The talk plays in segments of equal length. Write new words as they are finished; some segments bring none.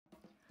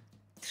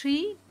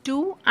3,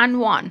 2, and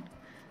 1.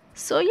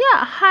 So,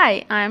 yeah,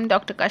 hi, I am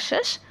Dr.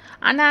 Kashish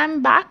and I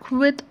am back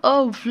with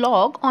a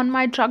vlog on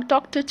my Drug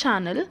Doctor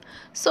channel.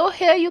 So,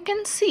 here you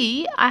can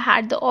see I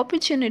had the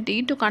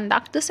opportunity to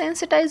conduct the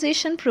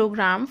sensitization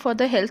program for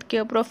the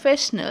healthcare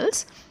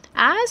professionals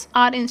as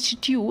our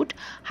institute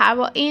have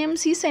a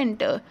AMC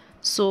center.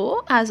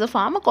 So, as a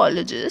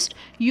pharmacologist,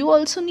 you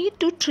also need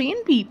to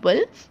train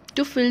people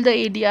to fill the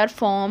ADR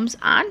forms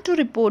and to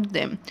report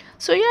them.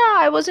 So yeah,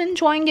 I was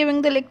enjoying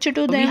giving the lecture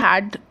to them. We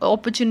had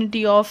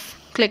opportunity of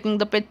clicking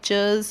the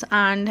pictures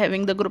and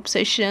having the group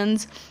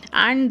sessions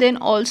and then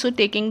also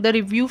taking the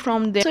review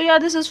from them. So yeah,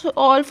 this is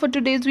all for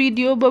today's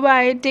video. Bye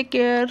bye, take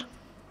care.